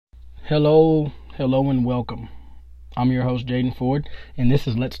Hello, hello, and welcome. I'm your host, Jaden Ford, and this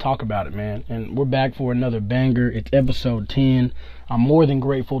is Let's Talk About It, man. And we're back for another banger. It's episode 10. I'm more than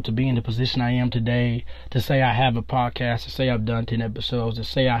grateful to be in the position I am today, to say I have a podcast, to say I've done 10 episodes, to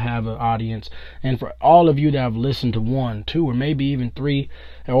say I have an audience. And for all of you that have listened to 1, 2, or maybe even 3,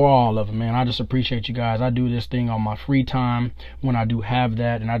 or all of them, man, I just appreciate you guys. I do this thing on my free time when I do have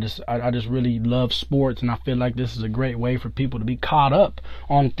that, and I just really love sports, and I feel like this is a great way for people to be caught up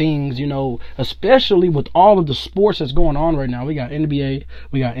on things, especially with all of the sports that's going on right now. We got NBA,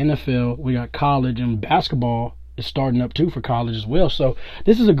 we got NFL, we got college, and basketball is starting up too for college as well. So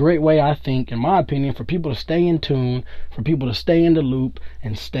this is a great way, I think, in my opinion, for people to stay in tune, for people to stay in the loop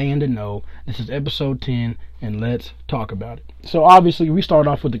and stay in the know. This is episode 10, and let's talk about it. So obviously we start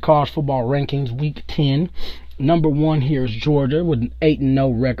off with the college football rankings, week 10. Number 1 here is Georgia with an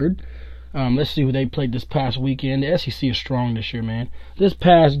 8-0 record. Let's see who they played this past weekend. The SEC is strong this year, man. This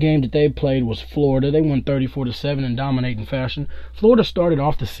past game that they played was Florida. They won 34-7 in dominating fashion. Florida started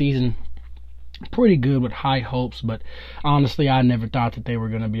off the season pretty good with high hopes, but honestly, I never thought that they were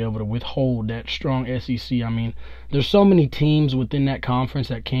going to be able to withhold that strong SEC. I mean, there's so many teams within that conference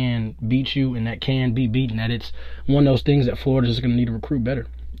that can beat you and that can be beaten, that it's one of those things that Florida's going to need to recruit better.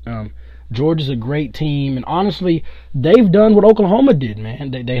 Georgia's a great team, and honestly, they've done what Oklahoma did,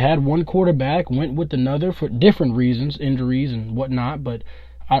 man. They had one quarterback, went with another for different reasons, injuries and whatnot, but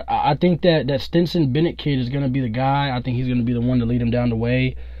I think that Stetson Bennett kid is going to be the guy. I think he's going to be the one to lead them down the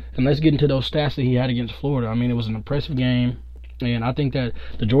way. And let's get into those stats that he had against Florida. I mean, it was an impressive game, and I think that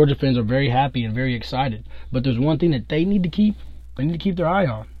the Georgia fans are very happy and very excited. But there's one thing that they need to keep their eye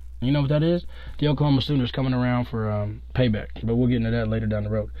on. You know what that is? The Oklahoma Sooners coming around for payback. But we'll get into that later down the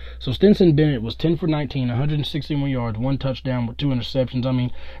road. So Stetson Bennett was 10 for 19, 161 yards, 1 touchdown with 2 interceptions. I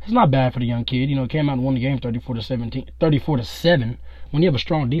mean, it's not bad for the young kid. Came out and won the game 34-7. When you have a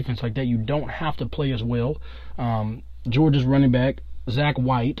strong defense like that, you don't have to play as well. Georgia's running back, Zach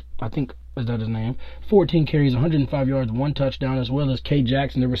White, I think is that his name, 14 carries, 105 yards, 1 touchdown, as well as K.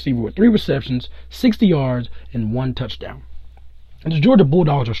 Jackson, the receiver, with 3 receptions, 60 yards, and 1 touchdown. And the Georgia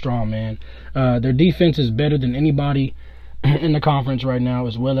Bulldogs are strong, man. Their defense is better than anybody in the conference right now,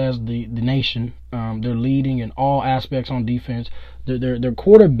 as well as the nation. They're leading in all aspects on defense. Their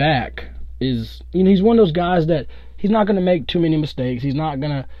quarterback is, he's one of those guys that he's not going to make too many mistakes. He's not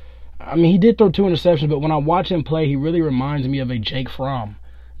going to, he did throw 2 interceptions, but when I watch him play, he really reminds me of a Jake Fromm.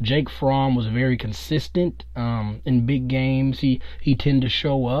 Jake Fromm was very consistent in big games. He tended to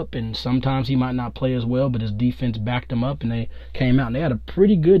show up, and sometimes he might not play as well, but his defense backed him up, and they came out, and they had a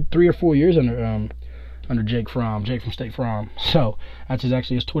pretty good 3 or 4 years under Jake Fromm, Jake from State Farm. So that's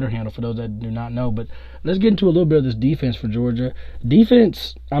actually his Twitter handle for those that do not know. But let's get into a little bit of this defense for Georgia.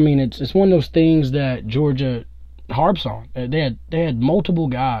 Defense, it's one of those things that Georgia harps on. They had multiple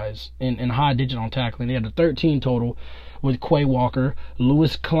guys in high digit on tackling. They had a 13 total with Quay Walker.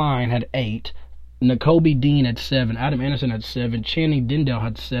 Lewis Klein had 8. Nakobe Dean had 7. Adam Anderson had 7. Channing Dindale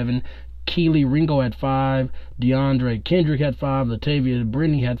had 7. Keely Ringo had 5. DeAndre Kendrick had 5. Latavia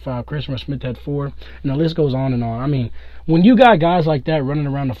Brittany had 5. Christopher Smith had 4. And the list goes on and on. When you got guys like that running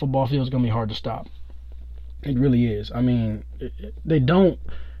around the football field, it's going to be hard to stop. It really is. They don't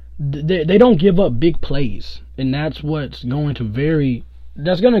give up big plays, and that's what's going to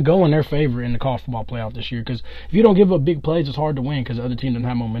go in their favor in the college football playoff this year, because if you don't give up big plays, it's hard to win because the other team doesn't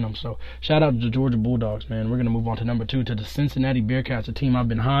have momentum. So shout out to the Georgia Bulldogs, man. We're going to move on to number 2, to the Cincinnati Bearcats, a team I've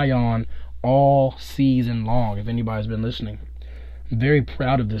been high on all season long, if anybody's been listening. I'm very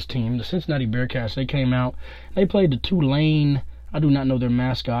proud of this team. The Cincinnati Bearcats, they came out, they played the Tulane. I do not know their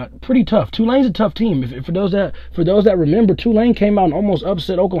mascot. Pretty tough. Tulane's a tough team. For those that remember, Tulane came out and almost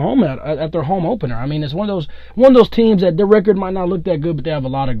upset Oklahoma at their home opener. It's one of those teams that their record might not look that good, but they have a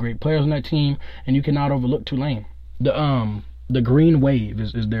lot of great players on that team, and you cannot overlook Tulane. The Green Wave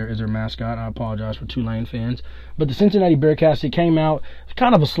is their mascot. I apologize for Tulane fans, but the Cincinnati Bearcats, they came out. It's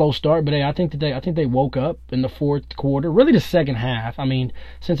kind of a slow start, but hey, I think they woke up in the fourth quarter. Really, the second half.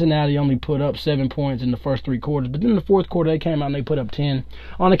 Cincinnati only put up 7 points in the first 3 quarters, but then in the fourth quarter they came out and they put up 10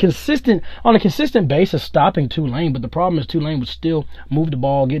 on a consistent basis, stopping Tulane. But the problem is Tulane would still move the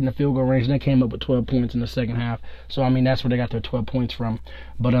ball, get in the field goal range, and they came up with 12 points in the second half. So that's where they got their 12 points from.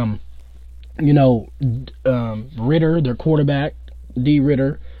 But Ritter, their quarterback, D.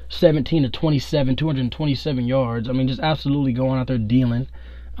 Ritter, 17 to 27, 227 yards. Just absolutely going out there dealing.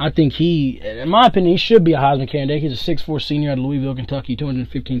 I think in my opinion, he should be a Heisman candidate. He's a 6'4" senior out of Louisville, Kentucky,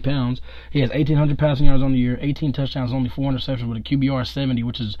 215 pounds. He has 1,800 passing yards on the year, 18 touchdowns, only 4 interceptions with a QBR 70,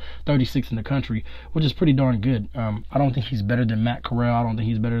 which is 36 in the country, which is pretty darn good. I don't think he's better than Matt Corral. I don't think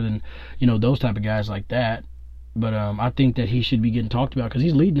he's better than, those type of guys like that. But I think that he should be getting talked about because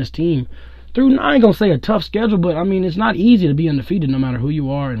he's leading this team through, I ain't going to say a tough schedule, but, I mean, it's not easy to be undefeated no matter who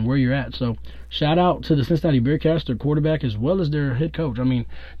you are and where you're at. So, shout out to the Cincinnati Bearcats, their quarterback, as well as their head coach. I mean,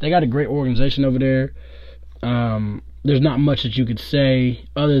 they got a great organization over there. There's not much that you could say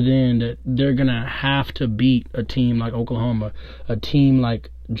other than that they're going to have to beat a team like Oklahoma, a team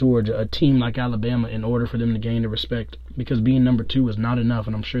like Georgia, a team like Alabama in order for them to gain the respect, because being number 2 is not enough,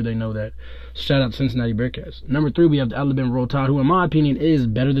 and I'm sure they know that. Shout out to Cincinnati Bearcats. Number 3, we have the Alabama Roll Tide, who in my opinion is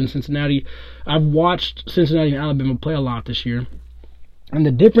better than Cincinnati. I've watched Cincinnati and Alabama play a lot this year, and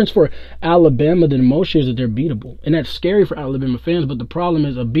the difference for Alabama than most years is that they're beatable, and that's scary for Alabama fans, but the problem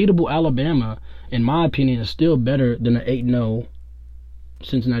is a beatable Alabama, in my opinion, is still better than an 8-0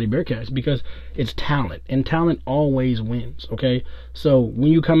 Cincinnati Bearcats, because it's talent, and talent always wins, okay? So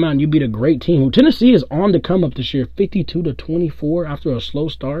when you come out and you beat a great team, who Tennessee is on the come up this year, 52-24 after a slow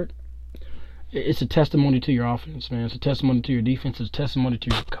start, it's a testimony to your offense, man. It's a testimony to your defense. It's a testimony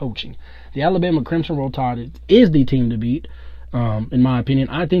to your coaching. The Alabama Crimson Roll Tide is the team to beat, in my opinion.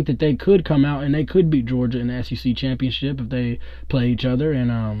 I think that they could come out and they could beat Georgia in the SEC championship if they play each other,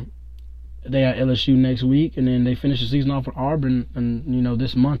 and they have LSU next week, and then they finish the season off with Auburn, and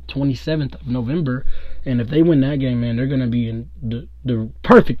this month, 27th of November. And if they win that game, man, they're going to be in the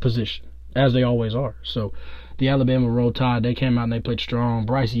perfect position, as they always are. So the Alabama Roll Tide, they came out and they played strong.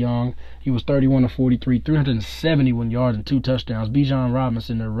 Bryce Young, he was 31 of 43, 371 yards and 2 touchdowns. Bijan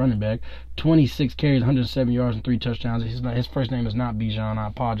Robinson, their running back, 26 carries, 107 yards and 3 touchdowns. His first name is not Bijan. I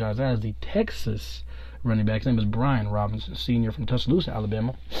apologize. That is the Texas running back. His name is Brian Robinson, senior from Tuscaloosa,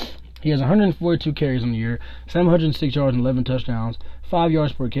 Alabama. He has 142 carries on the year, 706 yards and 11 touchdowns, 5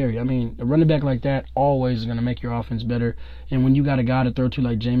 yards per carry. I mean, a running back like that always is going to make your offense better. And when you got a guy to throw to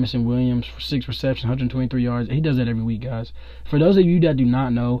like Jameson Williams for 6 receptions, 123 yards, he does that every week, guys. For those of you that do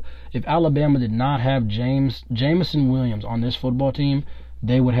not know, if Alabama did not have Jameson Williams on this football team,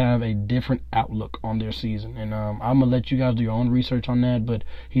 they would have a different outlook on their season. And I'm going to let you guys do your own research on that, but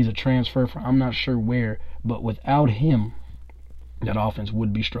he's a transfer from I'm not sure where. But without him, that offense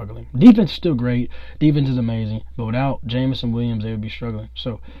would be struggling. Defense is still great. Defense is amazing. But without Jameson Williams, they would be struggling.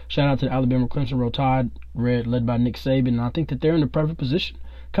 So, shout out to the Alabama Crimson Roll Tide, led by Nick Saban. And I think that they're in the perfect position.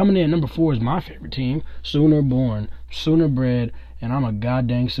 Coming in at number 4 is my favorite team, Sooner born, Sooner bred, and I'm a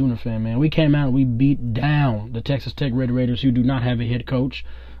goddamn Sooner fan, man. We came out and we beat down the Texas Tech Red Raiders, who do not have a head coach,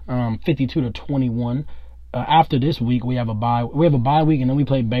 52-21. After this week, we have a bye. We have a bye week, and then we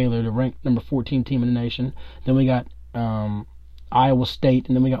play Baylor, the ranked number 14 team in the nation. Then we got Iowa State,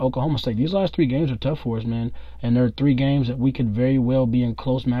 and then we got Oklahoma State. These last 3 games are tough for us, man. And there are 3 games that we could very well be in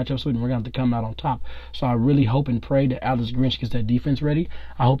close matchups with, and we're going to have to come out on top. So I really hope and pray that Alex Grinch gets that defense ready.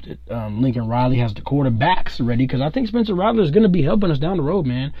 I hope that Lincoln Riley has the quarterbacks ready, because I think Spencer Rattler is going to be helping us down the road,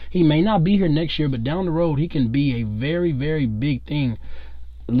 man. He may not be here next year, but down the road he can be a very, very big thing,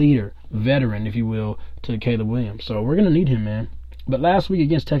 leader, veteran, if you will, to Caleb Williams. So we're going to need him, man. But last week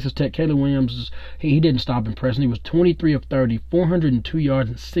against Texas Tech, Caleb Williams, he didn't stop impressing. He was 23 of 30, 402 yards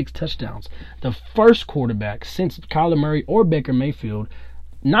and 6 touchdowns. The first quarterback since Kyler Murray or Baker Mayfield,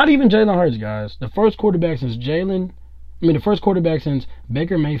 not even Jalen Hurts, guys. The first quarterback since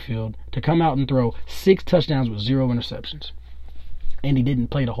Baker Mayfield to come out and throw 6 touchdowns with 0 interceptions. And he didn't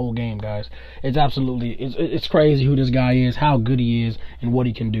play the whole game, guys. It's crazy who this guy is, how good he is, and what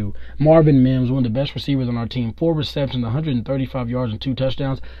he can do. Marvin Mims, one of the best receivers on our team, 4 receptions, 135 yards, and 2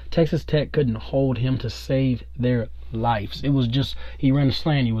 touchdowns. Texas Tech couldn't hold him to save their lives. It was just, he ran a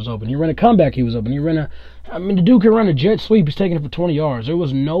slant, he was open. He ran a comeback, he was open. The dude could run a jet sweep, he's taking it for 20 yards. There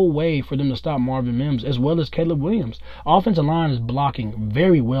was no way for them to stop Marvin Mims, as well as Caleb Williams. Offensive line is blocking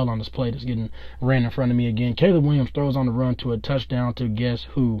very well on this play that's getting ran in front of me again. Caleb Williams throws on the run to a touchdown to guess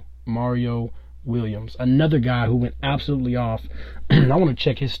who? Mario Williams. Another guy who went absolutely off. I want to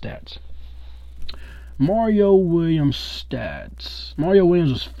check his stats. Mario Williams stats. Mario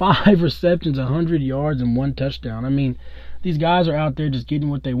Williams was 5 receptions, 100 yards, and 1 touchdown. I mean, these guys are out there just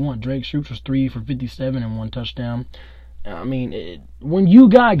getting what they want. Drake Stoops was 3 for 57 and 1 touchdown. I mean, when you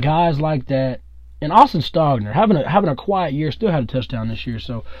got guys like that, and Austin Stogner having a quiet year, still had a touchdown this year.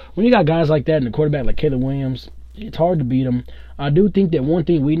 So when you got guys like that and a quarterback like Caleb Williams, it's hard to beat them. I do think that one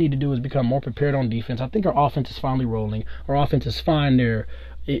thing we need to do is become more prepared on defense. I think our offense is finally rolling. Our offense is fine there,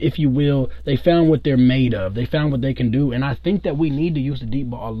 if you will. They found what they're made of. They found what they can do. And I think that we need to use the deep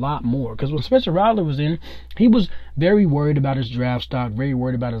ball a lot more. Because when Spencer Rattler was in, he was very worried about his draft stock, very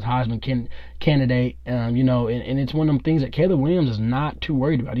worried about his Heisman candidate. And it's one of them things that Caleb Williams is not too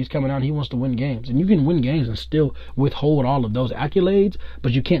worried about. He's coming out and he wants to win games. And you can win games and still withhold all of those accolades,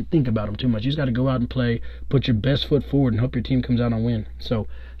 but you can't think about them too much. You just got to go out and play, put your best foot forward, and hope your team comes out and win. So,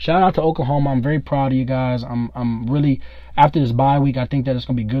 shout out to Oklahoma. I'm very proud of you guys. I'm really, after this bye week, I think that it's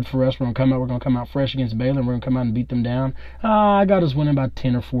gonna be good for us. We're gonna come out fresh against Baylor. We're gonna come out and beat them down. I got us winning by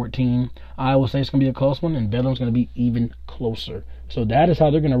 10 or 14. I will say it's gonna be a close one, and Baylor's gonna be even closer. So that is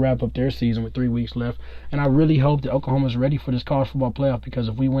how they're gonna wrap up their season with 3 weeks left. And I really hope that Oklahoma's ready for this college football playoff, because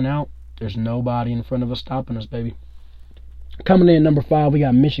if we win out, there's nobody in front of us stopping us, baby. Coming in at number 5, we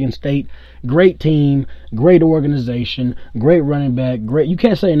got Michigan State. Great team, great organization, great running back, great. You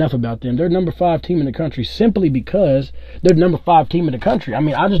can't say enough about them. They're number 5 team in the country simply because they're number 5 team in the country. I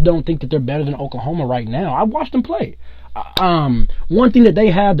mean, I just don't think that they're better than Oklahoma right now. I watched them play. One thing that they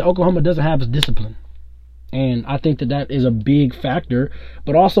have that Oklahoma doesn't have is discipline. And I think that that is a big factor.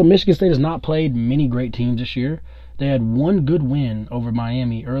 But also, Michigan State has not played many great teams this year. They had one good win over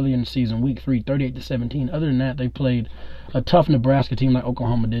Miami early in the season, week 3, 38-17. Other than that, they played a tough Nebraska team like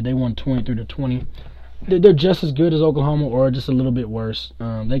Oklahoma did. They won 23-20. They're just as good as Oklahoma, or just a little bit worse.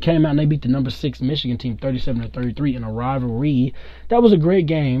 They came out and they beat the number 6 Michigan team 37-33 in a rivalry. That was a great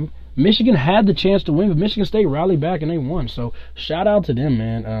game. Michigan had the chance to win, but Michigan State rallied back and they won. So shout out to them,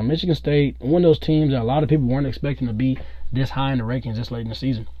 man. Michigan State, one of those teams that a lot of people weren't expecting to be this high in the rankings this late in the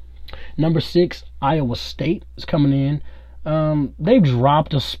season. Number 6, Iowa State is coming in. They've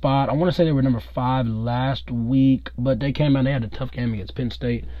dropped a spot. I want to say they were number 5 last week, but they came out. They had a tough game against Penn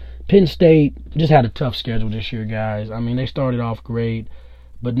State. Penn State just had a tough schedule this year, guys. I mean, they started off great,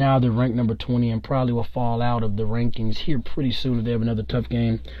 but now they're ranked number 20 and probably will fall out of the rankings here pretty soon if they have another tough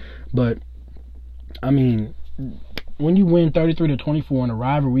game. But, I mean, when you win 33-24 in a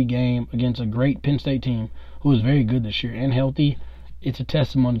rivalry game against a great Penn State team who is very good this year and healthy, it's a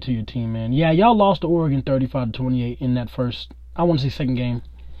testimony to your team, man. Yeah, y'all lost to Oregon 35-28 in that first, I want to say second game.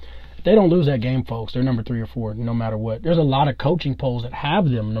 They don't lose that game, folks. They're number 3 or 4, no matter what. There's a lot of coaching polls that have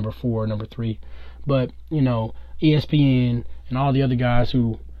them number 4 or number 3. But, you know, ESPN and all the other guys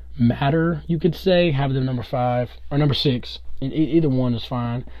who matter, you could say, have them number 5 or number 6. Either one is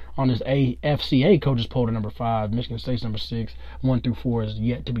fine. On this AFCA coaches poll to number 5, Michigan State's number 6. 1 through 4 is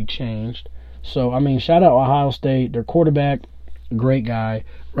yet to be changed. So, I mean, shout out Ohio State. Their quarterback, great guy.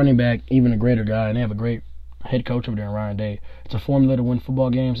 Running back, even a greater guy. And they have a great head coach over there in Ryan Day. It's a formula to win football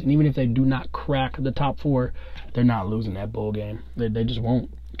games. And even if they do not crack the top 4, they're not losing that bowl game. They just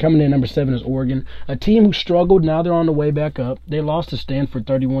won't. Coming in number 7 is Oregon, a team who struggled. Now they're on the way back up. They lost to Stanford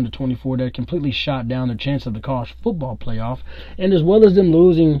 31-24. They completely shot down their chance of the college football playoff. And as well as them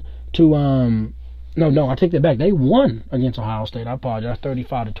losing to no, I take that back. They won against Ohio State. I apologize,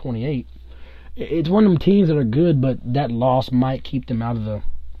 35-28. It's one of them teams that are good, but that loss might keep them out of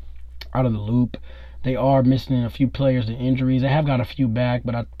the loop. They are missing a few players to injuries. They have got a few back,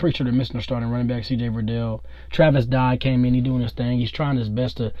 but I'm pretty sure they're missing their starting running back, C.J. Verdell. Travis Dye came in. He's doing his thing. He's trying his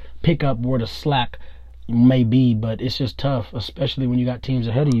best to pick up where the slack may be, but it's just tough, especially when you got teams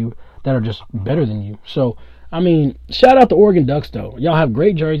ahead of you that are just better than you. So, I mean, shout out to Oregon Ducks, though. Y'all have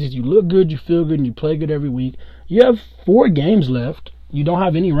great jerseys. You look good, you feel good, and you play good every week. You have 4 games left. You don't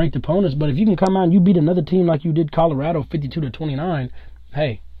have any ranked opponents, but if you can come out and you beat another team like you did Colorado 52-29,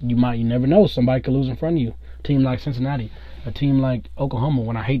 hey, you never know. Somebody could lose in front of you. A team like Cincinnati, a team like Oklahoma,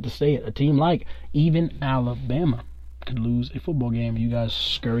 when I hate to say it, a team like even Alabama could lose a football game. You guys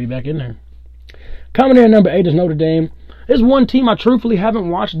scurry back in there. Coming in at number 8 is Notre Dame. There's one team I truthfully haven't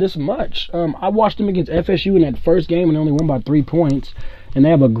watched this much. I watched them against FSU in that first game and they only won by 3 points. And they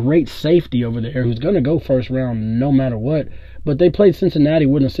have a great safety over there who's going to go first round no matter what. But they played Cincinnati,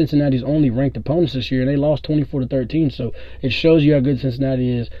 one of Cincinnati's only ranked opponents this year, and they lost 24-13. So it shows you how good Cincinnati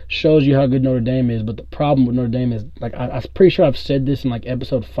is, shows you how good Notre Dame is. But the problem with Notre Dame is, like, I'm pretty sure I've said this in like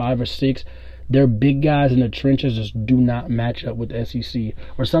episode 5 or 6. Their big guys in the trenches just do not match up with the SEC,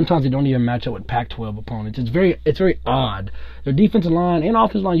 or sometimes they don't even match up with Pac-12 opponents. It's very odd. Their defensive line and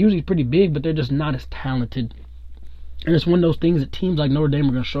offensive line usually pretty big, but they're just not as talented. And it's one of those things that teams like Notre Dame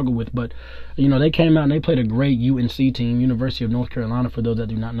are going to struggle with. But, you know, they came out and they played a great UNC team, University of North Carolina, for those that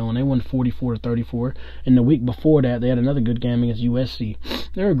do not know. And they won 44-34. And the week before that, they had another good game against USC.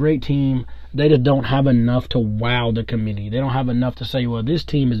 They're a great team. They just don't have enough to wow the committee. They don't have enough to say, well, this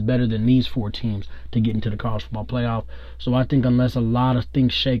team is better than these 4 teams to get into the college football playoff. So I think unless a lot of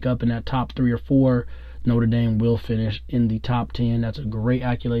things shake up in that top 3 or 4, Notre Dame will finish in the top 10. That's a great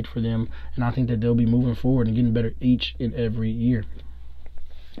accolade for them, and I think that they'll be moving forward and getting better each and every year.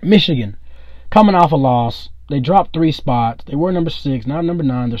 Michigan, coming off a loss. They dropped 3 spots. They were number 6, not number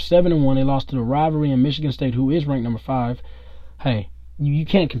 9. They're 7-1. They lost to the rivalry in Michigan State, who is ranked number 5. Hey, you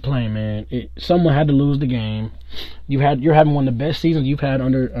can't complain, man. Someone had to lose the game. You're having one of the best seasons you've had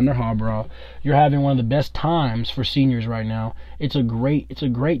under Harbaugh. You're having one of the best times for seniors right now. It's a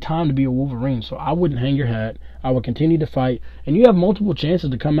great time to be a Wolverine. So I wouldn't hang your hat. I will continue to fight. And you have multiple chances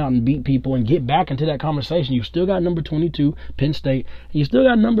to come out and beat people and get back into that conversation. You still got number 22, Penn State. And you still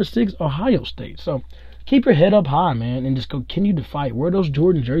got number 6, Ohio State. So keep your head up high, man, and just continue to fight. Wear those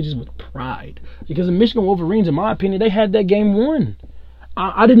Jordan jerseys with pride. Because the Michigan Wolverines, in my opinion, they had that game won.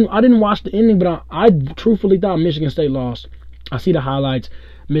 I didn't watch the ending, but I truthfully thought Michigan State lost. I see the highlights.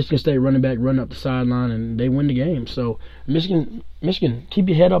 Michigan State running back run up the sideline, and they win the game. So Michigan, keep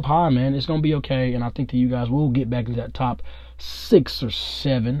your head up high, man. It's gonna be okay, and I think that you guys will get back into that top 6 or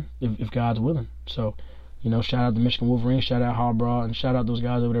 7 if God's willing. So, shout out the Michigan Wolverines, shout out Harbaugh, and shout out those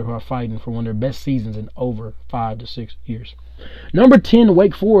guys over there who are fighting for one of their best seasons in over 5 to 6 years. Number 10,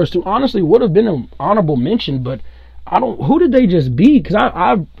 Wake Forest, who honestly would have been an honorable mention, but who did they just beat?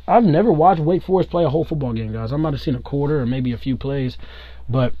 Because I've never watched Wake Forest play a whole football game, guys. I might have seen a quarter or maybe a few plays,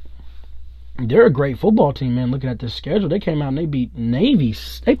 but they're a great football team, man. Looking at this schedule, they came out and they beat Navy.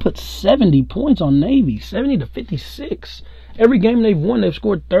 They put 70 points on Navy, 70 to 56. Every game they've won, they've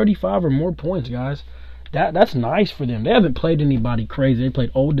scored 35 or more points, guys. That's nice for them. They haven't played anybody crazy. They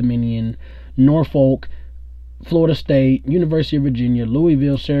played Old Dominion, Norfolk, Florida State, University of Virginia,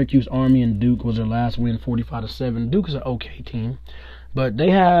 Louisville, Syracuse, Army, and Duke was their last win, 45-7. Duke is an okay team, but they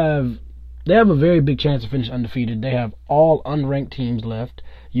have a very big chance to finish undefeated. They have all unranked teams left: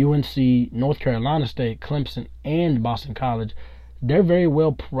 UNC, North Carolina State, Clemson, and Boston College. They're very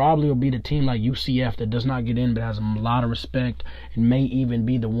well probably will be the team like UCF that does not get in but has a lot of respect and may even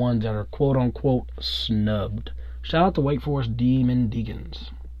be the ones that are quote-unquote snubbed. Shout out to Wake Forest Demon Deacons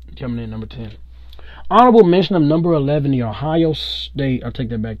coming in number 10. Honorable mention of number 11, the Ohio State, I'll take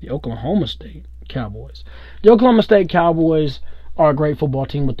that back, the Oklahoma State Cowboys. The Oklahoma State Cowboys are a great football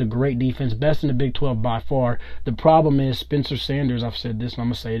team with a great defense, best in the Big 12 by far. The problem is Spencer Sanders, I've said this and I'm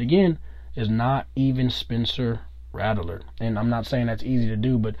going to say it again, is not even Spencer Rattler. And I'm not saying that's easy to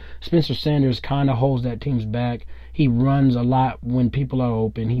do, but Spencer Sanders kind of holds that team's back. He runs a lot when people are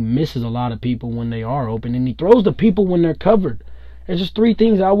open. He misses a lot of people when they are open, and he throws to people when they're covered. There's just 3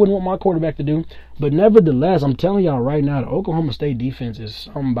 things I wouldn't want my quarterback to do. But nevertheless, I'm telling y'all right now, the Oklahoma State defense is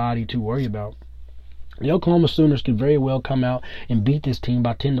somebody to worry about. The Oklahoma Sooners could very well come out and beat this team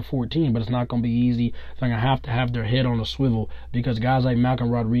by 10 to 14, but it's not going to be easy. They're going to have their head on a swivel because guys like Malcolm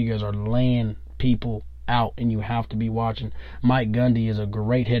Rodriguez are laying people out, and you have to be watching. Mike Gundy is a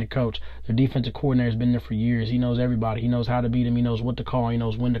great head coach. Their defensive coordinator has been there for years. He knows everybody. He knows how to beat them. He knows what to call. He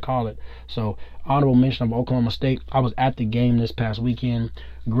knows when to call it. So, honorable mention of Oklahoma State. I was at the game this past weekend.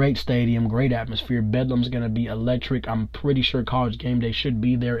 Great stadium, great atmosphere. Bedlam's going to be electric. I'm pretty sure College Game Day should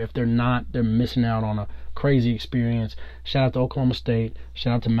be there. If they're not, they're missing out on a crazy experience. Shout out to Oklahoma State.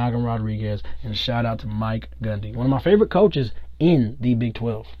 Shout out to Malcolm Rodriguez. And shout out to Mike Gundy. One of my favorite coaches in the Big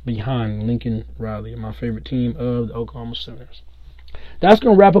 12, behind Lincoln Riley, my favorite team of the Oklahoma Sooners. That's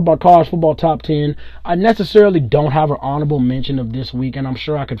going to wrap up our college football top 10. I necessarily don't have an honorable mention of this week, and I'm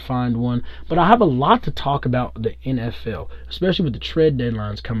sure I could find one, but I have a lot to talk about the NFL, especially with the trade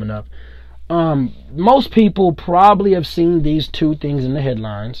deadlines coming up. Most people probably have seen these 2 things in the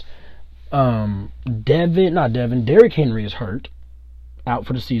headlines. Derrick Henry is hurt, out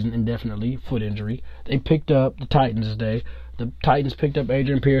for the season indefinitely, foot injury. They picked up the Titans today. The Titans picked up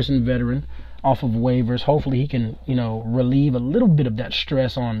Adrian Pearson, veteran, off of waivers. Hopefully he can, relieve a little bit of that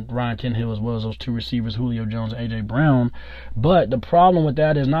stress on Ryan Tannehill as well as those 2 receivers, Julio Jones and A.J. Brown. But the problem with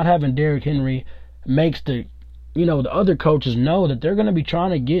that is not having Derrick Henry makes the other coaches know that they're going to be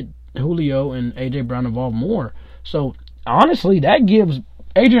trying to get Julio and A.J. Brown involved more. So, honestly, that gives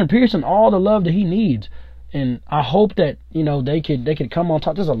Adrian Pearson all the love that he needs. And I hope that, they could come on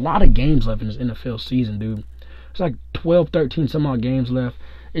top. There's a lot of games left in this NFL season, dude. It's like 12, 13 some odd games left.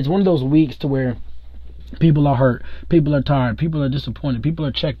 It's one of those weeks to where people are hurt, people are tired, people are disappointed, people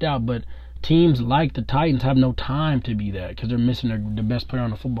are checked out, but teams like the Titans have no time to be that because they're missing the best player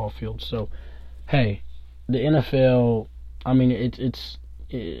on the football field. So, hey, the NFL, I mean, it's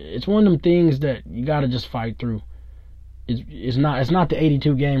one of them things that you got to just fight through. It's not the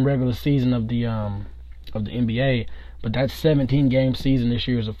 82 game regular season of the NBA, but that 17 game season this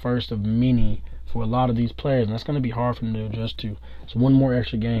year is the first of many for a lot of these players, and that's going to be hard for them to adjust to. It's one more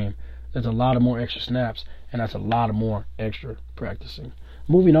extra game. That's a lot of more extra snaps, and that's a lot of more extra practicing.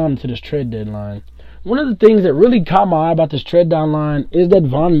 Moving on to this trade deadline. One of the things that really caught my eye about this trade deadline is that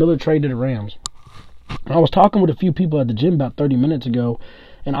Von Miller trade to the Rams. I was talking with a few people at the gym about 30 minutes ago,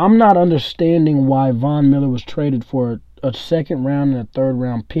 and I'm not understanding why Von Miller was traded for a second round and a third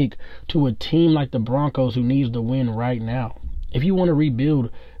round pick to a team like the Broncos who needs to win right now. If you want to rebuild,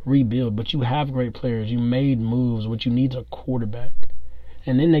 but you have great players. You made moves. What you need is a quarterback.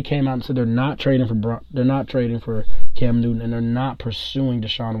 And then they came out and said they're not trading for Cam Newton, and they're not pursuing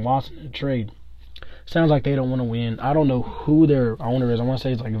Deshaun Watson in a trade. Sounds like they don't want to win. I don't know who their owner is. I want to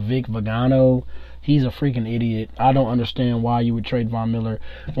say it's like Vic Vagano. He's a freaking idiot. I don't understand why you would trade Von Miller.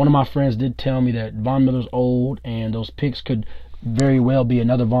 One of my friends did tell me that Von Miller's old and those picks could very well be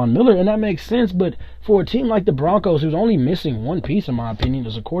another Von Miller, and that makes sense. But for a team like the Broncos, who's only missing one piece, in my opinion,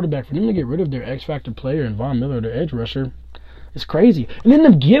 as a quarterback, for them to get rid of their X-Factor player and Von Miller, their edge rusher, it's crazy. And then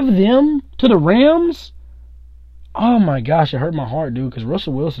to give them to the Rams, oh my gosh, it hurt my heart, dude, because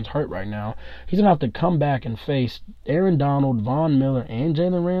Russell Wilson's hurt right now. He's going to have to come back and face Aaron Donald, Von Miller, and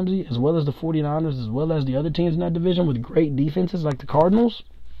Jalen Ramsey, as well as the 49ers, as well as the other teams in that division with great defenses like the Cardinals.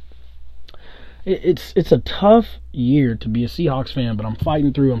 It's a tough year to be a Seahawks fan, but I'm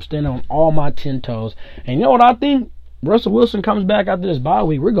fighting through. I'm standing on all my 10 toes. And you know what I think? Russell Wilson comes back after this bye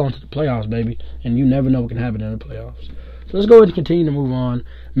week. We're going to the playoffs, baby. And you never know what can happen in the playoffs. So let's go ahead and continue to move on.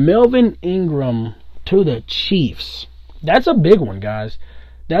 Melvin Ingram to the Chiefs. That's a big one, guys.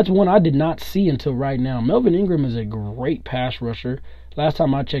 That's one I did not see until right now. Melvin Ingram is a great pass rusher. Last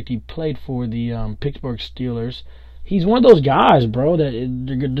time I checked, he played for the Pittsburgh Steelers. He's one of those guys, bro, that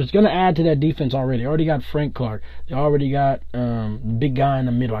that's going to add to that defense already. They already got Frank Clark. They already got big guy in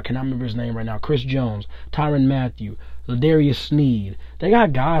the middle. I cannot remember his name right now. Chris Jones, Tyrann Mathieu, Ladarius Sneed. They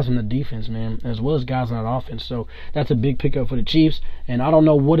got guys on the defense, man, as well as guys on that offense. So that's a big pickup for the Chiefs. And I don't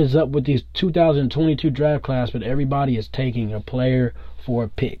know what is up with these 2022 draft class, but everybody is taking a player for a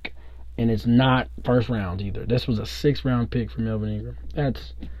pick. And it's not first round either. This was a 6th round pick for Melvin Ingram.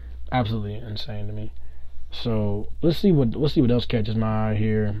 That's absolutely insane to me. So let's see what else catches my eye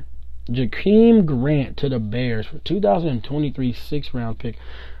here. Jakeem Grant to the Bears for 2023 6th round pick.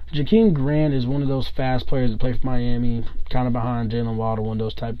 Jakeem Grant is one of those fast players that play for Miami, kind of behind Jalen Waddle, one of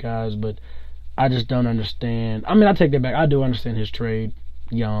those type guys, but I just don't understand. I mean, I take that back. I do understand his trade.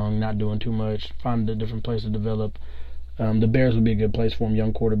 Young, not doing too much, finding a different place to develop. The Bears would be a good place for him,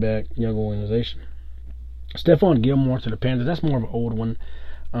 young quarterback, young organization. Stephon Gilmore to the Panthers, that's more of an old one.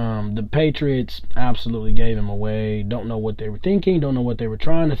 The Patriots absolutely gave him away. Don't know what they were thinking. Don't know what they were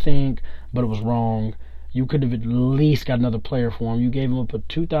trying to think, but it was wrong. You could have at least got another player for him. You gave him up a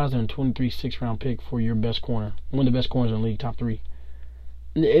 2023 6th round pick for your best corner. One of the best corners in the league, top 3.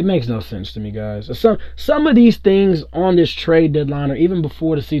 It makes no sense to me, guys. Some of these things on this trade deadline or even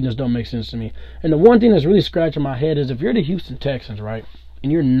before the season don't make sense to me. And the one thing that's really scratching my head is if you're the Houston Texans, right?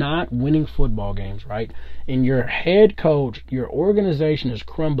 And you're not winning football games, right? And your head coach, your organization is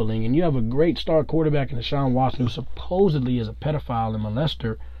crumbling, and you have a great star quarterback in Deshaun Watson who supposedly is a pedophile and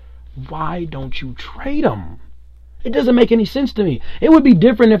molester, why don't you trade him? It doesn't make any sense to me. It would be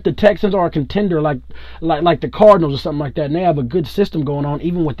different if the Texans are a contender like the Cardinals or something like that, and they have a good system going on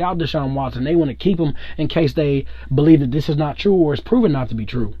even without Deshaun Watson. They want to keep him in case they believe that this is not true or is proven not to be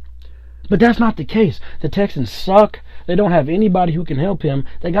true. But that's not the case. The Texans suck. They don't have anybody who can help him.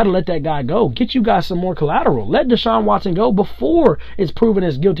 They got to let that guy go. Get you guys some more collateral. Let Deshaun Watson go before it's proven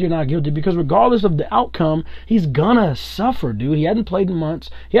as guilty or not guilty, because regardless of the outcome, he's gonna suffer, dude. He hadn't played in months.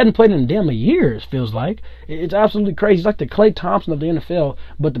 He hadn't played in damn a year, it feels like. It's absolutely crazy. He's like the Klay Thompson of the NFL,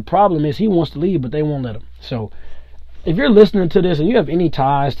 but the problem is he wants to leave, but they won't let him. So if you're listening to this and you have any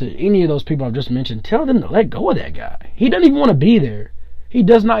ties to any of those people I've just mentioned, tell them to let go of that guy. He doesn't even want to be there. He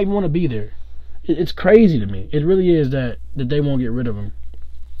does not even want to be there. It's crazy to me. It really is that they won't get rid of him.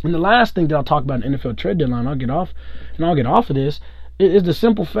 And the last thing that I'll talk about in NFL trade deadline, I'll get off of this, is the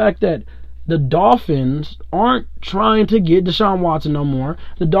simple fact that the Dolphins aren't trying to get Deshaun Watson no more.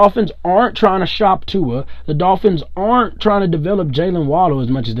 The Dolphins aren't trying to shop Tua. The Dolphins aren't trying to develop Jalen Waddle as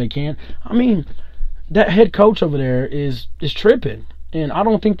much as they can. I mean, that head coach over there is tripping. And I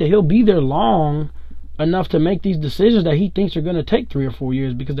don't think that he'll be there long enough to make these decisions that he thinks are going to take 3 or 4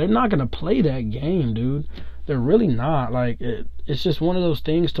 years, because they're not going to play that game, dude. They're really not. Like, it's just one of those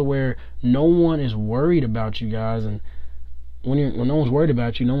things to where no one is worried about you guys, and when no one's worried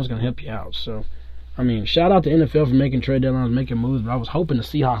about you, no one's going to help you out. So, I mean, shout out to NFL for making trade deadlines, making moves, but I was hoping the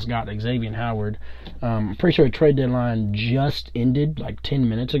Seahawks got Xavier Howard. I'm pretty sure the trade deadline just ended like 10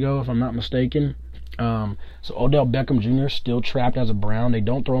 minutes ago, if I'm not mistaken. So Odell Beckham Jr. still trapped as a Brown. They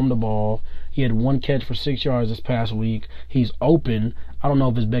don't throw him the ball. He had 1 catch for 6 yards this past week. He's open. I don't know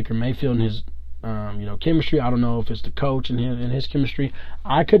if it's Baker Mayfield and his chemistry. I don't know if it's the coach and his chemistry.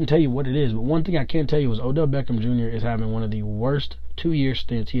 I couldn't tell you what it is, but one thing I can tell you is Odell Beckham Jr. is having one of the worst 2-year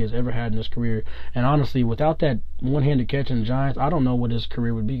stints he has ever had in his career. And honestly, without that one-handed catch in the Giants, I don't know what his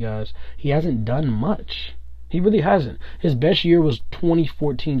career would be, guys. He hasn't done much. He really hasn't. His best year was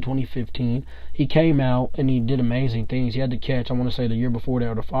 2014, 2015. He came out and he did amazing things. He had the catch, I want to say, the year before that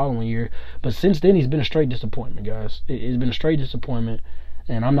or the following year. But since then, he's been a straight disappointment, guys. It's been a straight disappointment.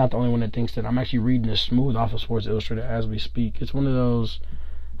 And I'm not the only one that thinks that. I'm actually reading this Smooth off of Sports Illustrated as we speak. It's one of those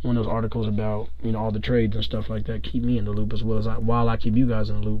one of those articles about, you know, all the trades and stuff like that. Keep me in the loop as well as while I keep you guys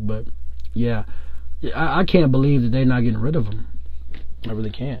in the loop. But yeah, I can't believe that they're not getting rid of him. I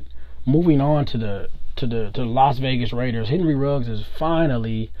really can't. Moving on to the Las Vegas Raiders. Henry Ruggs is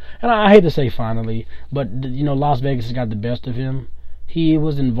finally, and I hate to say finally, but you know, Las Vegas has got the best of him. He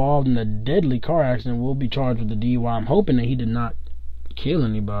was involved in a deadly car accident. Will be charged with the DUI. I'm hoping that he did not kill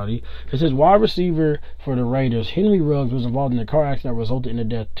anybody. It says wide receiver for the Raiders, Henry Ruggs, was involved in a car accident that resulted in a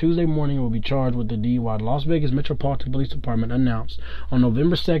death. Tuesday morning, he will be charged with the DUI. The Las Vegas Metropolitan Police Department announced on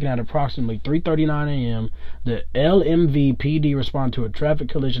November 2nd at approximately 3:39 a.m. the LMV PD responded to a traffic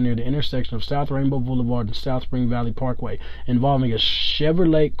collision near the intersection of South Rainbow Boulevard and South Spring Valley Parkway involving a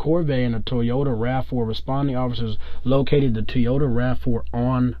Chevrolet Corvette and a Toyota RAV4. Responding officers located the Toyota RAV4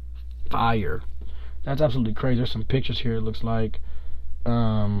 on fire. That's absolutely crazy. There's some pictures here. It looks like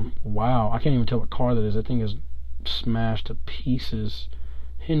wow, I can't even tell what car that is. That thing is smashed to pieces.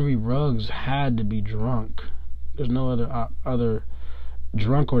 Henry Ruggs had to be drunk. There's no other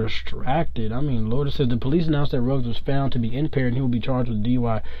drunk or distracted. I mean, Lord, it says the police announced that Ruggs was found to be impaired and he will be charged with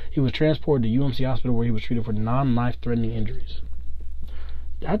DUI. He was transported to UMC Hospital where he was treated for non-life-threatening injuries.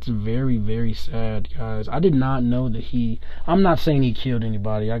 That's very, very sad, guys. I did not know that I'm not saying he killed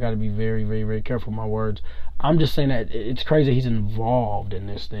anybody. I got to be very, very, very careful with my words. I'm just saying that it's crazy he's involved in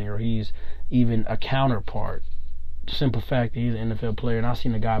this thing, or he's even a counterpart. Simple fact that he's an NFL player. And I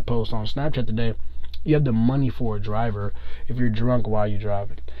seen a guy post on Snapchat today, you have the money for a driver if you're drunk while you're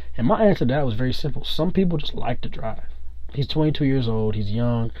driving. And my answer to that was very simple. Some people just like to drive. He's 22 years old. He's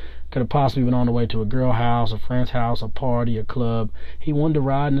young. Could have possibly been on the way to a girl house, a friend's house, a party, a club. He wanted to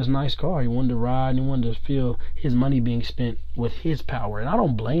ride in his nice car. He wanted to ride and he wanted to feel his money being spent with his power. And I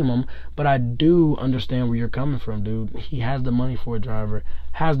don't blame him, but I do understand where you're coming from, dude. He has the money for a driver,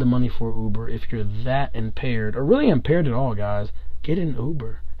 has the money for Uber. If you're that impaired, or really impaired at all, guys, get an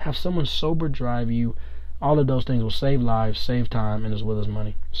Uber. Have someone sober drive you. All of those things will save lives, save time, and as well as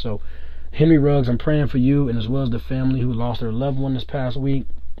money. So, Henry Ruggs, I'm praying for you and as well as the family who lost their loved one this past week.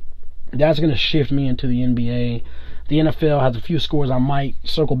 That's going to shift me into the NBA. The NFL has a few scores I might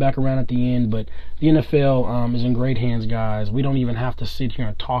circle back around at the end, but the NFL is in great hands, guys. We don't even have to sit here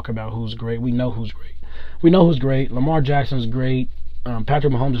and talk about who's great. We know who's great. We know who's great. Lamar Jackson's great.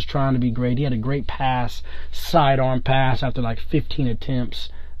 Patrick Mahomes is trying to be great. He had a great pass, sidearm pass after like 15 attempts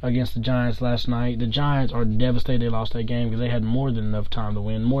against the Giants last night. The Giants are devastated they lost that game because they had more than enough time to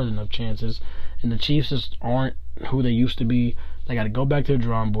win, more than enough chances. And the Chiefs just aren't who they used to be. They got to go back to the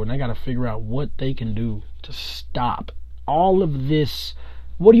drawing board and they got to figure out what they can do to stop all of this,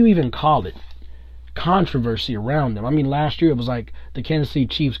 what do you even call it, controversy around them. I mean, last year it was like the Kansas City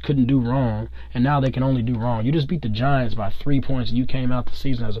Chiefs couldn't do wrong, and now they can only do wrong. You just beat the Giants by 3 points and you came out the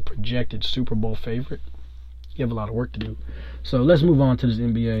season as a projected Super Bowl favorite. You have a lot of work to do. So let's move on to this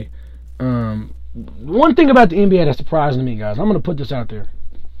NBA. One thing about the NBA that's surprising to me, guys, I'm going to put this out there.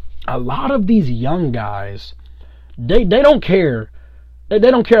 A lot of these young guys, they don't care. They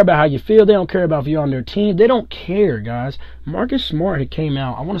don't care about how you feel. They don't care about if you're on their team. They don't care, guys. Marcus Smart had came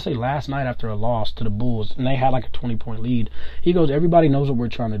out, I want to say last night after a loss to the Bulls, and they had like a 20-point lead. He goes, everybody knows what we're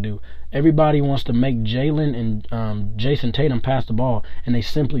trying to do. Everybody wants to make Jalen and Jason Tatum pass the ball, and they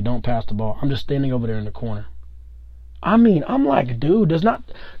simply don't pass the ball. I'm just standing over there in the corner. I mean, I'm like, dude, does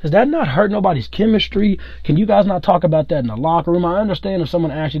that not hurt nobody's chemistry? Can you guys not talk about that in the locker room? I understand if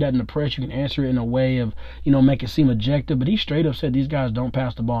someone asks you that in the press, you can answer it in a way of, make it seem objective. But he straight up said these guys don't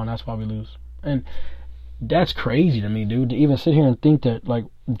pass the ball, and that's why we lose. And that's crazy to me, dude, to even sit here and think that, like,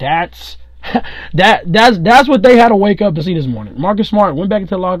 that's what they had to wake up to see this morning. Marcus Smart went back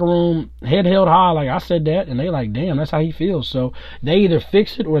into the locker room, head held high, like I said that, and they like, damn, that's how he feels. So they either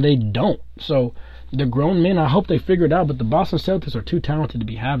fix it or they don't. So they're grown men. I hope they figure it out, but the Boston Celtics are too talented to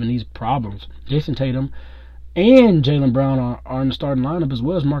be having these problems. Jason Tatum and Jaylen Brown are in the starting lineup as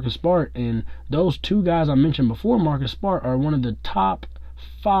well as Marcus Smart, and those two guys I mentioned before, Marcus Smart, are one of the top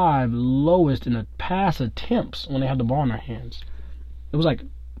 5 lowest in the pass attempts when they have the ball in their hands. It was like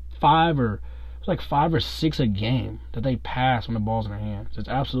 5 or 6 a game that they pass when the ball's in their hands. It's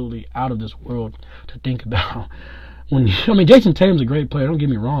absolutely out of this world to think about. Jason Tatum's a great player, don't get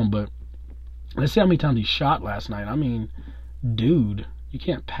me wrong, but let's see how many times he shot last night. I mean, dude, you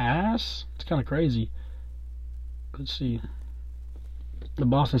can't pass? It's kind of crazy. Let's see. The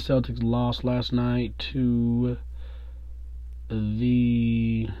Boston Celtics lost last night to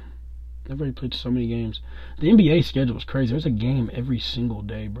they've already played so many games. The NBA schedule is crazy. There's a game every single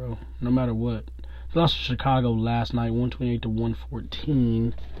day, bro, no matter what. They lost to Chicago last night, 128 to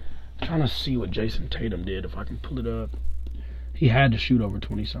 114. I'm trying to see what Jason Tatum did, if I can pull it up. He had to shoot over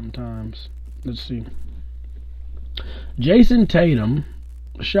 20 sometimes. Let's see. Jason Tatum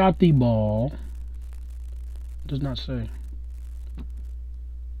shot the ball. Does not say.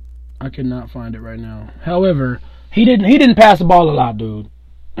 I cannot find it right now. However, he didn't pass the ball a lot, dude.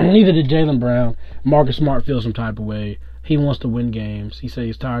 Neither did Jaylen Brown. Marcus Smart feels some type of way. He wants to win games. He says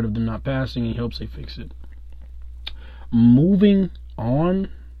he's tired of them not passing, and he hopes they fix it. Moving on.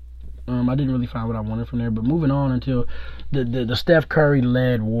 I didn't really find what I wanted from there, but moving on until the Steph Curry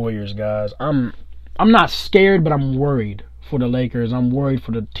led Warriors, guys. I'm not scared, but I'm worried for the Lakers. I'm worried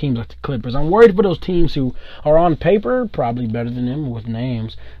for the teams like the Clippers. I'm worried for those teams who are on paper probably better than them with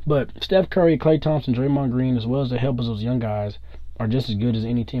names. But Steph Curry, Klay Thompson, Draymond Green, as well as the help of those young guys, are just as good as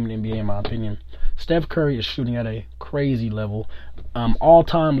any team in the NBA, in my opinion. Steph Curry is shooting at a crazy level.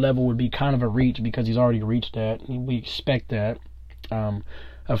 All-time level would be kind of a reach because he's already reached that. We expect that.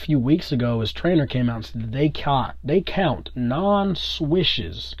 A few weeks ago, his trainer came out and said they count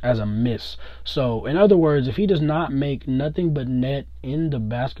non-swishes as a miss. So, in other words, if he does not make nothing but net in the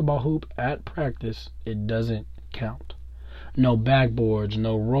basketball hoop at practice, it doesn't count. No backboards,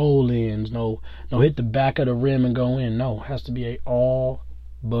 no roll-ins, no hit the back of the rim and go in. No, it has to be a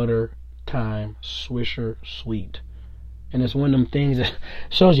all-butter time swisher sweet. And it's one of them things that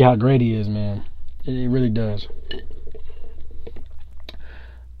shows you how great he is, man. It really does.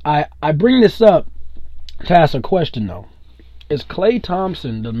 I bring this up to ask a question, though. Is Klay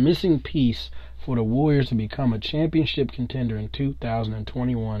Thompson the missing piece for the Warriors to become a championship contender in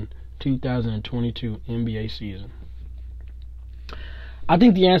 2021-2022 NBA season? I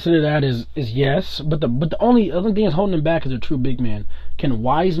think the answer to that is yes, but the only other thing that's holding him back is a true big man. Can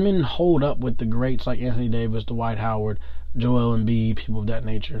Wiseman hold up with the greats like Anthony Davis, Dwight Howard, Joel Embiid, people of that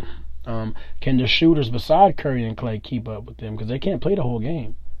nature? Can the shooters beside Curry and Klay keep up with them? Because they can't play the whole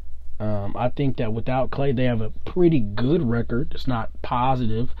game. I think that without Klay, they have a pretty good record. It's not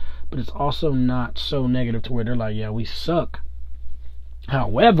positive, but it's also not so negative to where they're like, yeah, we suck.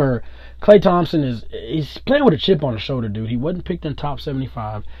 However, Klay Thompson he's playing with a chip on his shoulder, dude. He wasn't picked in top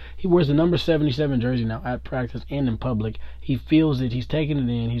 75. He wears the number 77 jersey now at practice and in public. He feels it. He's taking it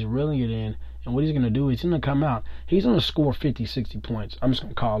in. He's reeling it in. And what he's going to do is he's going to come out. He's going to score 50, 60 points. I'm just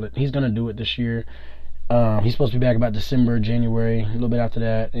going to call it. He's going to do it this year. He's supposed to be back about December, January, a little bit after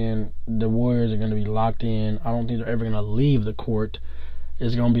that. And the Warriors are going to be locked in. I don't think they're ever going to leave the court.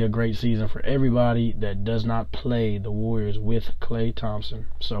 It's going to be a great season for everybody that does not play the Warriors with Klay Thompson.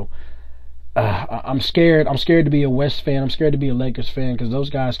 So I'm scared. I'm scared to be a West fan. I'm scared to be a Lakers fan because those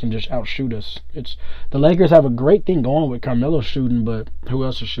guys can just outshoot us. The Lakers have a great thing going with Carmelo shooting, but who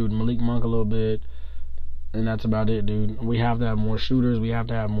else is shooting? Malik Monk a little bit, and that's about it, dude. We have to have more shooters. We have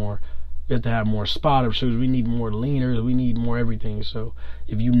to have more spot-up shooters. We need more leaners. We need more everything. So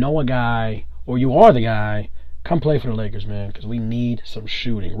if you know a guy or you are the guy, come play for the Lakers, man, because we need some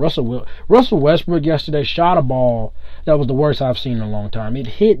shooting. Russell Westbrook yesterday shot a ball that was the worst I've seen in a long time. It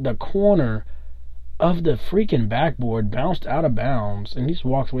hit the corner of the freaking backboard, bounced out of bounds, and he just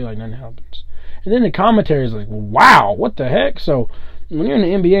walks away like nothing happens. And then the commentary is like, wow, what the heck? So when you're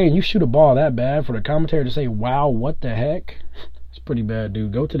in the NBA and you shoot a ball that bad, for the commentator to say, wow, what the heck? It's pretty bad,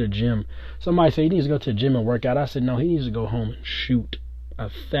 dude. Go to the gym. Somebody said he needs to go to the gym and work out. I said, no, he needs to go home and shoot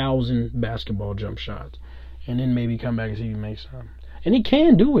 1,000 basketball jump shots. And then maybe come back and see if he makes some. And he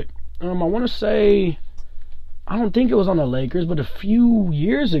can do it. I want to say, I don't think it was on the Lakers, but a few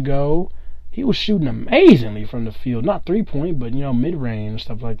years ago, he was shooting amazingly from the field. Not three-point, but, mid-range and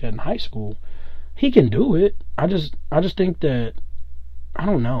stuff like that in high school. He can do it. I just think that, I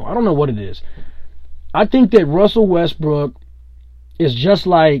don't know. I don't know what it is. I think that Russell Westbrook is just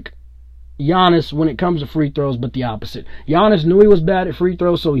like Giannis when it comes to free throws, but the opposite. Giannis knew he was bad at free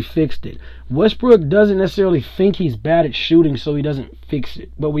throws, so he fixed it. Westbrook doesn't necessarily think he's bad at shooting, so he doesn't fix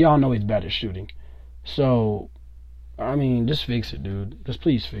it. But we all know he's bad at shooting. So, just fix it, dude. Just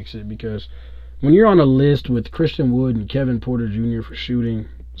please fix it, because when you're on a list with Christian Wood and Kevin Porter Jr. for shooting,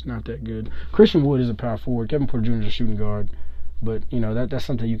 it's not that good. Christian Wood is a power forward. Kevin Porter Jr. is a shooting guard. But, that's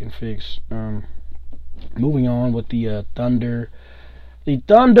something you can fix. Moving on with the Thunder. The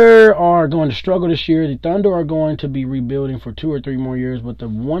Thunder are going to struggle this year. The Thunder are going to be rebuilding for 2 or 3 more years. But the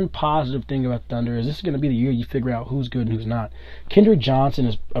one positive thing about the Thunder is this is going to be the year you figure out who's good and who's not. Kendrick Johnson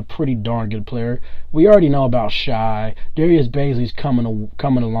is a pretty darn good player. We already know about Shy. Darius Bazley's coming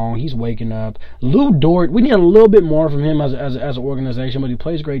along. He's waking up. Lou Dort, we need a little bit more from him as an organization, but he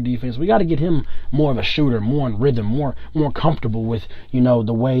plays great defense. We got to get him more of a shooter, more in rhythm, more comfortable with,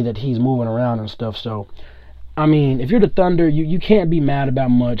 the way that he's moving around and stuff. So, if you're the Thunder, you can't be mad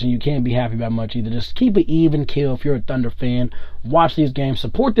about much and you can't be happy about much either. Just keep it even kill if you're a Thunder fan. Watch these games.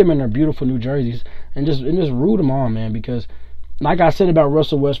 Support them in their beautiful New Jerseys and just root them on, man, because like I said about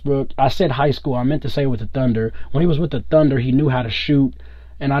Russell Westbrook, I said high school. I meant to say with the Thunder. When he was with the Thunder, he knew how to shoot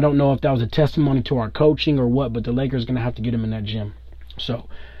And I don't know if that was a testimony to our coaching or what, but the Lakers are going to have to get him in that gym. So,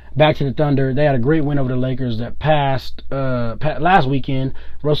 back to the Thunder. They had a great win over the Lakers that passed last weekend.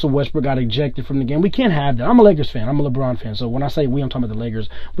 Russell Westbrook got ejected from the game. We can't have that. I'm a Lakers fan. I'm a LeBron fan. So when I say we, I'm talking about the Lakers.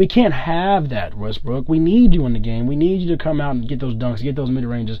 We can't have that, Westbrook. We need you in the game. We need you to come out and get those dunks, get those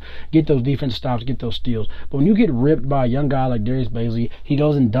mid-ranges, get those defensive stops, get those steals. But when you get ripped by a young guy like Darius Bazley, he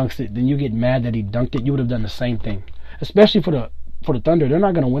goes and dunks it, then you get mad that he dunked it. You would have done the same thing. Especially for the Thunder, they're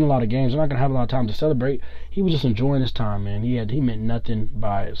not going to win a lot of games. They're not going to have a lot of time to celebrate. He was just enjoying his time, man. He meant nothing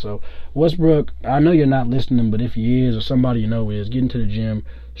by it. So, Westbrook, I know you're not listening, but if he is or somebody you know is, get into the gym,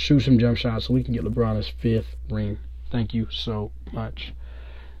 shoot some jump shots so we can get LeBron his 5th ring. Thank you so much.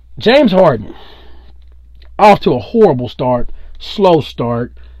 James Harden, off to a horrible start, slow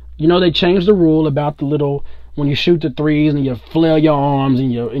start. You know, they changed the rule about the little, when you shoot the threes and you flail your arms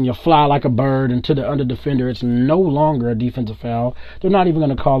and you fly like a bird into the under defender, it's no longer a defensive foul. They're not even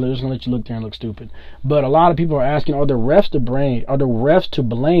going to call it. They're just going to let you look there and look stupid. But a lot of people are asking, are the refs to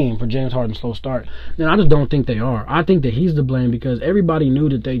blame for James Harden's slow start? And I just don't think they are. I think that he's to blame because everybody knew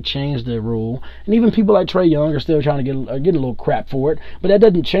that they changed the rule, and even people like Trae Young are still trying to get a little crap for it. But that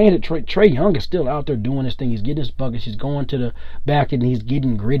doesn't change it. Trae Young is still out there doing his thing. He's getting his buckets. He's going to the basket and he's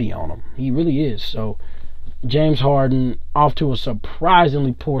getting gritty on them. He really is. So James Harden off to a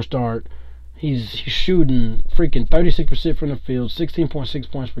surprisingly poor start. He's shooting freaking 36% from the field,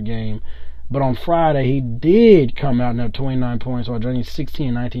 16.6 points per game. But on Friday, he did come out and have 29 points while draining 16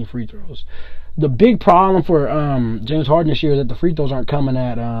 and 19 free throws. The big problem for James Harden this year is that the free throws aren't coming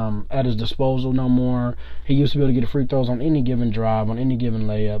at his disposal no more. He used to be able to get the free throws on any given drive, on any given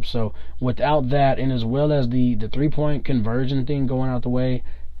layup. So without that, and as well as the three-point conversion thing going out the way,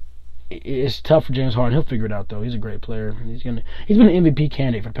 it's tough for James Harden. He'll figure it out, though. He's a great player. He's been an MVP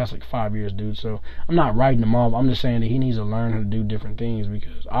candidate for the past 5 years, dude. So I'm not writing him off. I'm just saying that he needs to learn how to do different things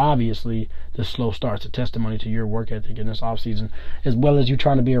because obviously the slow start's a testimony to your work ethic in this offseason, as well as you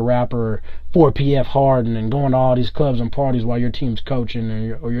trying to be a rapper for PF Harden and going to all these clubs and parties while your team's coaching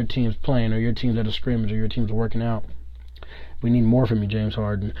or your team's playing or your team's at a scrimmage or your team's working out. We need more from you, James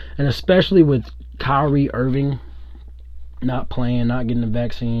Harden, and especially with Kyrie Irving not playing, not getting the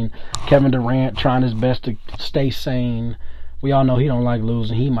vaccine. Kevin Durant trying his best to stay sane. We all know he don't like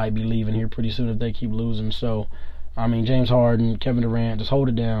losing. He might be leaving here pretty soon if they keep losing. So, I mean, James Harden, Kevin Durant, just hold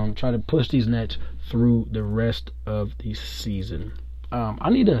it down. Try to push these Nets through the rest of the season.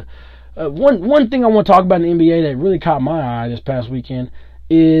 I need to one thing I want to talk about in the NBA that really caught my eye this past weekend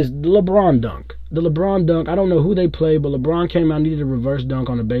is the LeBron dunk. The LeBron dunk, I don't know who they played, but LeBron came out, needed a reverse dunk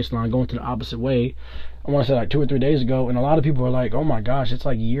on the baseline, going to the opposite way. I want to say like 2 or 3 days ago, and a lot of people are like, oh my gosh, it's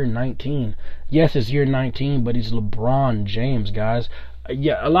like year 19. Yes, it's year 19, but he's LeBron James, guys.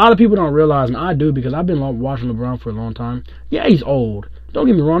 Yeah, a lot of people don't realize, and I do because I've been watching LeBron for a long time. Yeah, he's old. Don't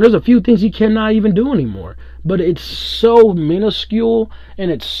get me wrong, there's a few things he cannot even do anymore. But it's so minuscule,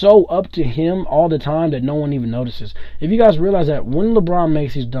 and it's so up to him all the time that no one even notices. If you guys realize that when LeBron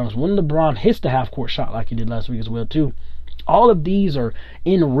makes these dunks, when LeBron hits the half-court shot like he did last week as well, too, all of these are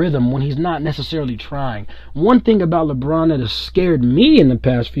in rhythm when he's not necessarily trying. One thing about LeBron that has scared me in the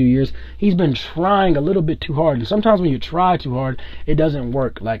past few years, he's been trying a little bit too hard. And sometimes when you try too hard, it doesn't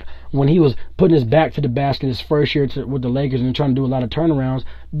work. Like when he was putting his back to the basket his first year with the Lakers and trying to do a lot of turnarounds,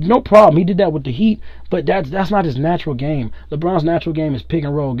 no problem. He did that with the Heat, but that's not his natural game. LeBron's natural game is pick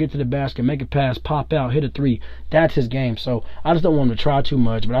and roll, get to the basket, make a pass, pop out, hit a three. That's his game. So I just don't want him to try too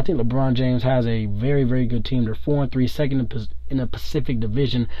much. But I think LeBron James has a very, very good team. They're 4-3, second in the Pacific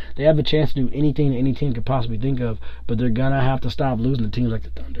Division. They have a chance to do anything that any team could possibly think of, but they're gonna have to stop losing to teams like the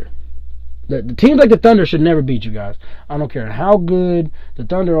Thunder. The teams like the Thunder should never beat you guys. I don't care how good the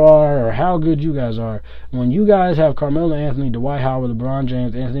Thunder are or how good you guys are. When you guys have Carmelo Anthony, Dwight Howard, LeBron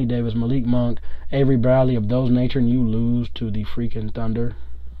James, Anthony Davis, Malik Monk, Avery Bradley of those nature, and you lose to the freaking Thunder,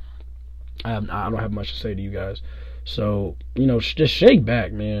 I don't have much to say to you guys. So, just shake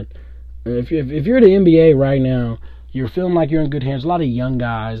back, man. If you're the NBA right now, you're feeling like you're in good hands. A lot of young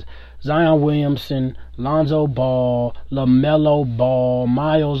guys. Zion Williamson, Lonzo Ball, LaMelo Ball,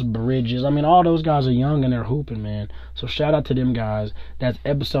 Miles Bridges. I mean, all those guys are young and they're hooping, man. So shout out to them guys. That's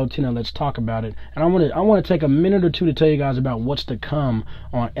episode 10 of Let's Talk About It. And I want to take a minute or two to tell you guys about what's to come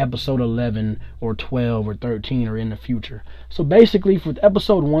on episode 11 or 12 or 13 or in the future. So basically, for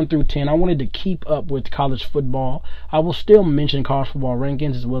episode 1 through 10, I wanted to keep up with college football. I will still mention college football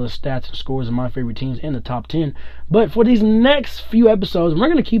rankings as well as stats and scores of my favorite teams in the top 10. But for these next few episodes, we're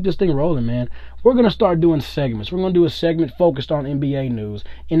going to keep this thing rolling, man. We're going to start doing segments. We're going to do a segment focused on NBA news,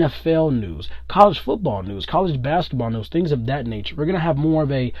 NFL news, college football news, college basketball news, things of that nature. We're going to have more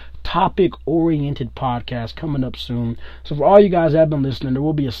of a topic-oriented podcast coming up soon. So for all you guys that have been listening, there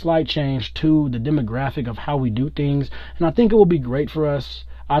will be a slight change to the demographic of how we do things, and I think it will be great for us.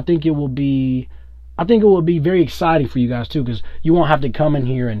 I think it will be very exciting for you guys too, because you won't have to come in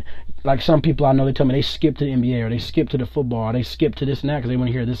here and, like some people I know, they tell me they skip to the NBA or they skip to the football or they skip to this and that because they want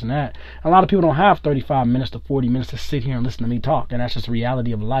to hear this and that. A lot of people don't have 35 minutes to 40 minutes to sit here and listen to me talk, and that's just the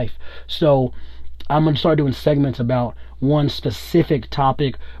reality of life. So I'm going to start doing segments about one specific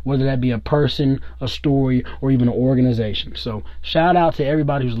topic, whether that be a person, a story, or even an organization. So shout out to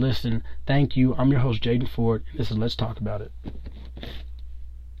everybody who's listening. Thank you. I'm your host, Jaden Ford. This is Let's Talk About It.